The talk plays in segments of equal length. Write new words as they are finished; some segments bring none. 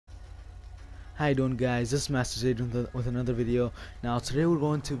How you doing, guys? This is Master Jade with another video. Now today we're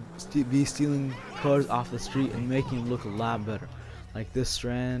going to be stealing cars off the street and making them look a lot better. Like this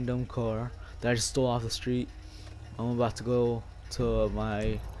random car that I just stole off the street. I'm about to go to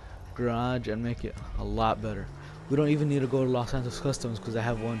my garage and make it a lot better. We don't even need to go to Los Santos Customs because I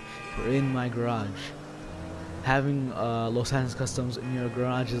have one in my garage. Having Los Santos Customs in your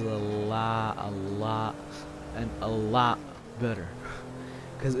garage is a lot better.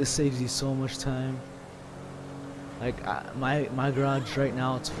 Because it saves you so much time. Like my garage right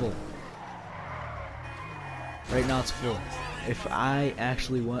now, it's full. Right now it's full. If I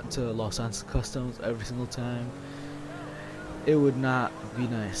actually went to Los Santos Customs every single time, it would not be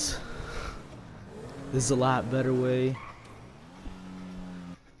nice. This is a lot better way.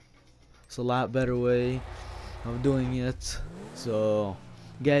 It's a lot better way of doing it. So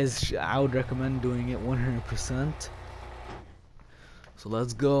guys, I would recommend doing it 100%. So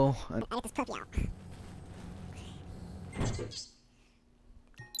let's go. And get this puppy out.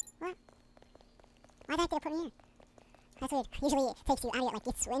 What? Why the heck did it put me in? That's weird. Usually it takes you out of it, like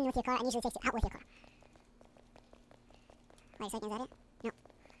it's in with your car, and usually takes you out with your car. Wait a second, is that it? No.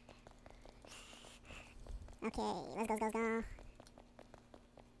 Okay, let's go.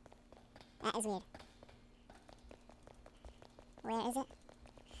 That is weird. Where is it?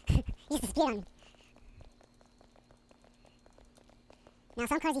 You just disappeared on me. Now,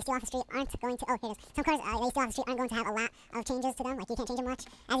 some cars you steal off the street aren't going to. Oh, here it is. Some cars that you steal off the street aren't going to have a lot of changes to them. Like, you can't change them much.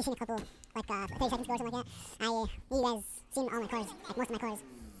 As you've seen a couple, like 30 seconds ago or something like that. You guys seen all my cars, like most of my cars.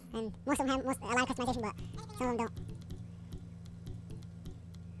 And most of them have a lot of customization, but some of them don't.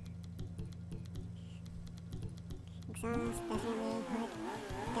 Exhaust, definitely. Hood,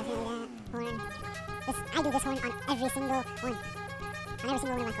 definitely that. Horn. I do this horn on every single one. On every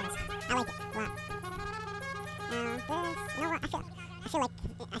single one of my cars. I like it a lot. Now, this. You know what?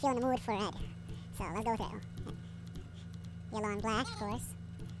 I feel in the mood for red. So let's go with red. Yellow and black, of course.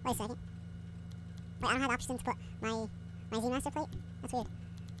 Wait a second. Wait, I don't have the option to put my Z Master plate? That's weird.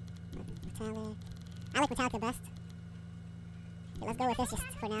 Metallic. I like metallic the best. Okay, let's go with this just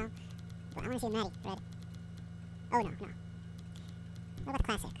for now. But I want to see Maddie red. Oh no. What about the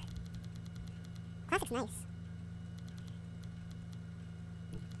classic? Classic's nice.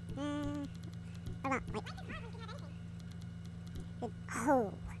 What about, wait.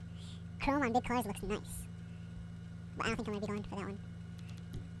 Oh, chrome on big cars looks nice. But I don't think I'm going to be going for that one.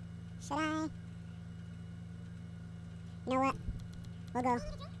 Should I? You know what? We'll go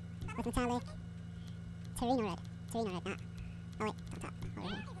with metallic. Torino red, not. Oh wait, on top, over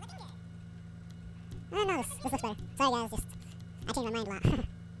here. No, this looks better. Sorry guys, I changed my mind a lot.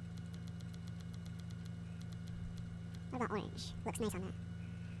 What about orange? Looks nice on that.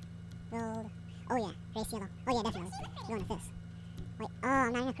 Gold. Oh yeah, race yellow. Oh yeah, definitely. Going with this. Wait, oh,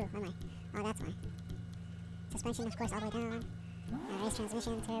 I'm not in a crew, am I? Oh, that's why. Suspension, of course, all the way down. Race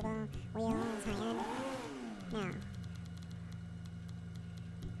transmission, turbo, wheels, high end. Now,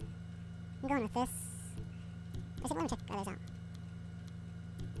 I'm going with this. Actually, let me check the others out.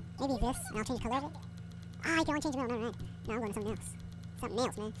 Maybe this, and I'll change the color of it. Ah, I can only change the middle, never mind. No, I'm going to something else. Something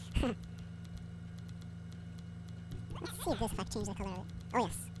else, man. Let's see if this, if I can change the color of it. Oh,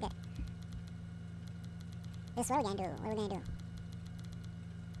 yes, good. This, what are we going to do? What are we going to do?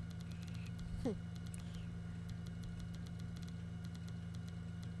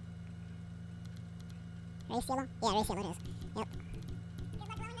 Race yellow? Yeah, race yellow it is. Yep.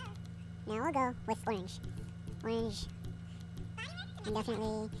 Now we'll go with orange. Orange. And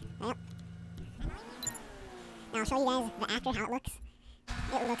definitely, yep. Now I'll show you guys the after, how it looks.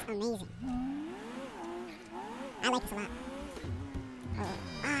 It looks amazing. I like this a lot. Oh,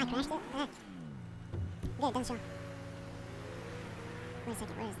 I crashed it? What the heck? Good, it doesn't show. Wait a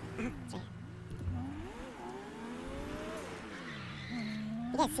second, where is it? It's right here.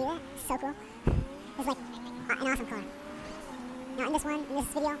 You guys see that? It's so cool. It's like an awesome car. Now in this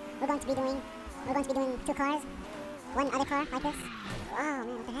video, we're going to be doing 2 cars, 1 other car like this. Oh man,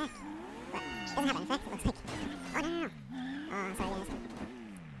 what the heck? But it doesn't have an effect, it looks like. Oh no. Oh, sorry guys.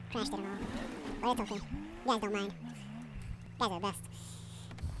 Crashed it and all. But it's okay. You guys don't mind. You guys are the best.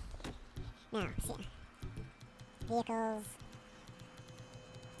 Now, see. Vehicles.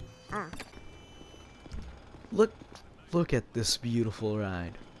 Oh. Look at this beautiful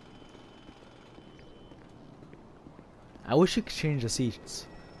ride. I wish you could change the seats,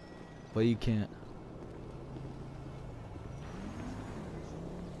 but you can't.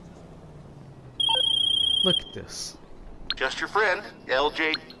 Look at this. Just your friend,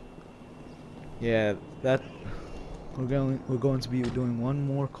 LJ. Yeah, that we're going to be doing one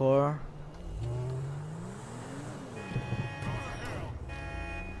more car.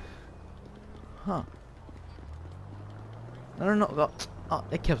 Huh. No, no, no. Go. Oh,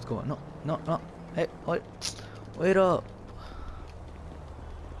 it kept going. No, no, no. Hey, wait. Wait up.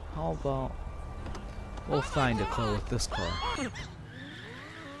 How about we'll find a car with this car? What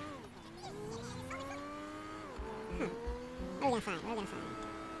are we gonna find? What are we gonna find?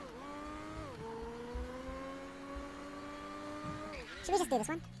 Should we just do this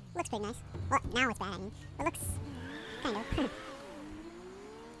one? Looks pretty nice. Well, now it's bad, I mean. It looks kind of.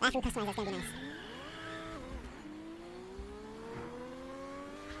 After we customize, it's gonna be nice.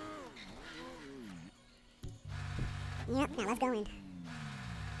 Yep, now let's go in.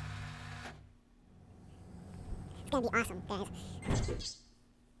 It's gonna be awesome, guys.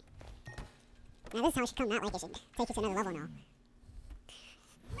 Now this is how it should come, not like it should take you to another level now.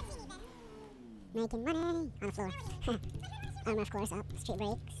 Making money on the floor. Armor, of course, up. Street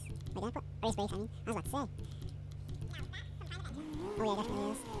brakes. Wait, did I put race brakes? I mean, I was about to say. Oh yeah, definitely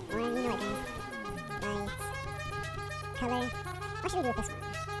is. Orange, you know it, guys. Lights. Color. What should we do with this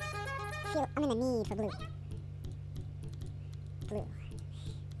one? I'm in the need for blue. Blue.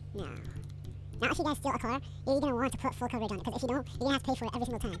 Now, if you guys steal a car, you're gonna want to put full coverage on it, because if you don't, you're gonna have to pay for it every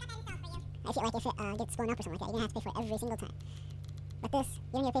single time. If it gets blown up or something like that, you're gonna have to pay for it every single time. But this, you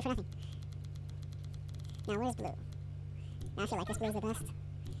don't need to pay for nothing. Now, where's blue? Now I feel like this blue is the best.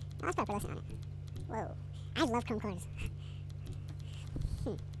 Oh, let's put a listen on it. Whoa. I love chrome cars.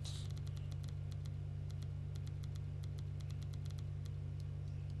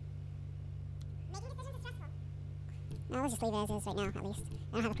 No, let's just leave it as is right now, at least.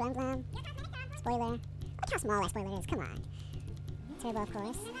 I don't have a chrome emblem. Spoiler. Look how small that spoiler is, come on. Turbo, of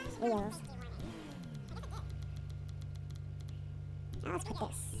course. Wheels. Now let's put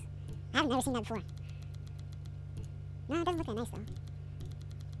this. I've never seen that before. No, it doesn't look that nice, though.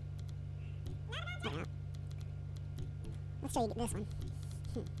 I don't know. Let's show you this one.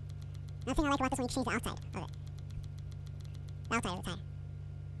 Another thing I like about this one, you can change the outside of it. The outside of the tire.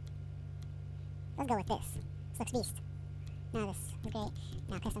 Let's go with this. This looks beast. Now this is great.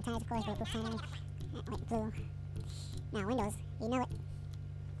 Now custom tires, of course, bulletproof tire. Wait, blue. Now windows, you know it.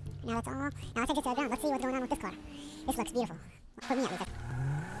 Now it's all. Now let's take it to the ground. Let's see what's going on with this car. This looks beautiful. For me, at least.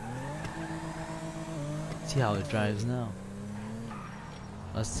 See how it drives now.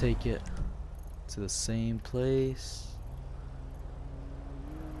 Let's take it to the same place.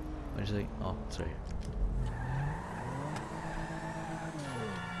 What did you say? Oh, it's right here.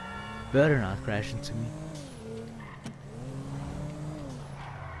 Better not crash into me.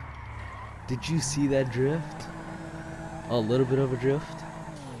 Did you see that drift? A little bit of a drift.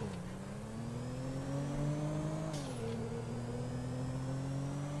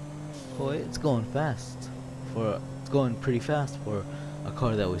 Oh, it's going fast. It's going pretty fast for a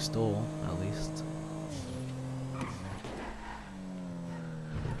car that we stole, at least.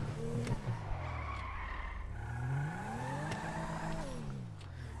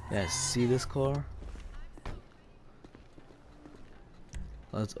 Yeah, see this car?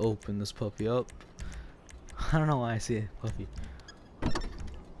 Let's open this puppy up. I don't know why I see a puppy.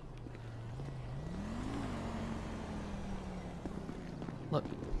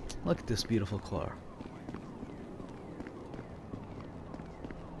 Look at this beautiful car.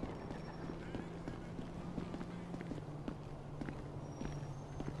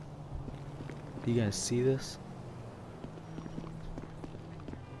 Do you guys see this?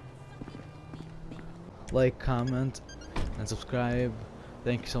 Like, comment, and subscribe.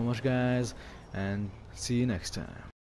 Thank you so much, guys, and see you next time.